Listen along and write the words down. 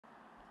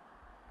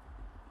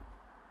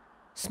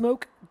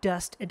Smoke,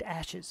 dust, and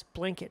ashes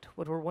blanket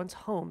what were once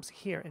homes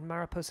here in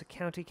Mariposa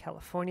County,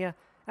 California,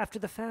 after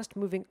the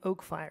fast-moving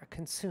oak fire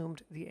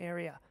consumed the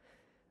area.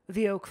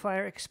 The oak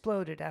fire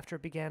exploded after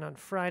it began on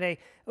Friday,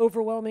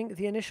 overwhelming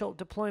the initial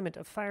deployment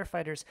of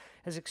firefighters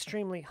as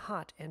extremely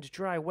hot and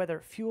dry weather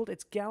fueled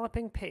its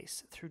galloping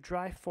pace through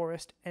dry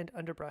forest and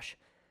underbrush.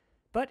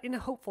 But in a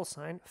hopeful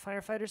sign,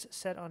 firefighters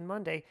said on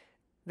Monday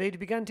they'd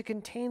begun to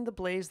contain the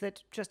blaze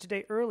that just a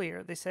day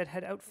earlier they said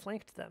had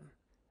outflanked them.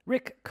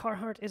 Rick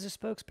Carhart is a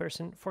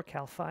spokesperson for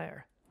CAL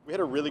FIRE. We had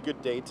a really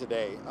good day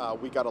today.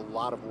 We got a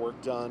lot of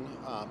work done.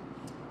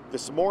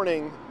 This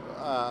morning,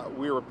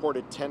 we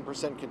reported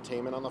 10%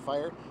 containment on the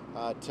fire.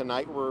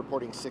 Tonight, we're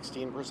reporting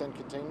 16%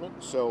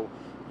 containment. So,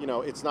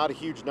 it's not a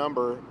huge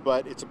number,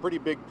 but it's a pretty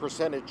big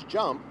percentage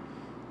jump.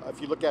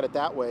 If you look at it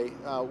that way,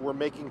 we're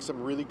making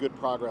some really good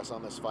progress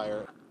on this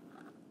fire.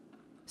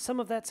 Some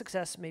of that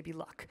success may be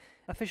luck.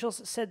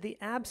 Officials said the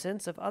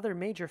absence of other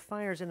major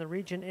fires in the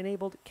region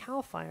enabled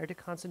CAL FIRE to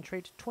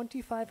concentrate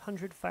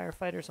 2,500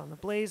 firefighters on the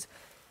blaze,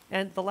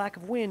 and the lack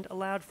of wind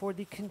allowed for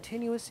the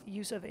continuous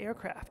use of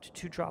aircraft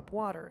to drop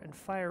water and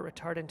fire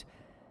retardant.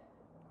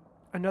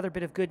 Another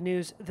bit of good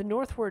news, the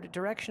northward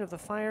direction of the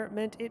fire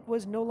meant it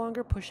was no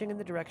longer pushing in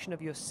the direction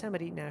of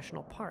Yosemite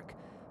National Park,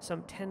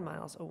 some 10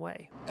 miles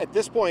away. At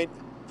this point,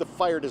 the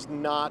fire does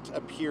not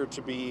appear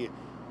to be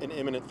an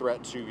imminent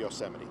threat to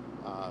Yosemite.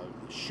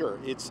 Sure,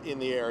 it's in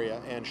the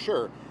area, and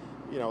sure,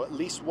 at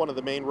least one of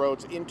the main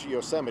roads into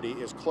Yosemite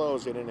is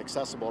closed and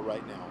inaccessible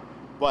right now.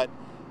 But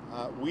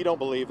we don't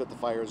believe that the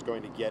fire is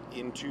going to get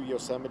into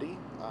Yosemite.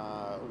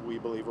 We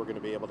believe we're going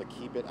to be able to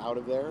keep it out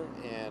of there,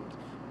 and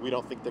we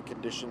don't think the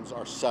conditions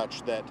are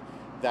such that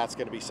that's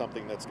going to be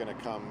something that's going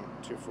to come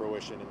to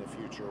fruition in the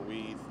future.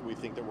 We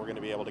think that we're going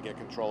to be able to get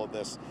control of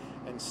this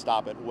and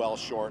stop it well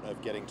short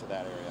of getting to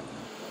that area.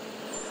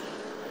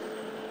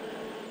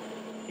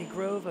 A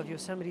grove of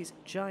Yosemite's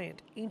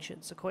giant,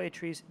 ancient sequoia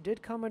trees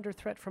did come under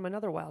threat from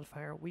another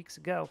wildfire weeks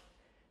ago.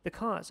 The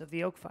cause of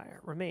the oak fire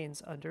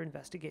remains under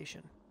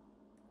investigation.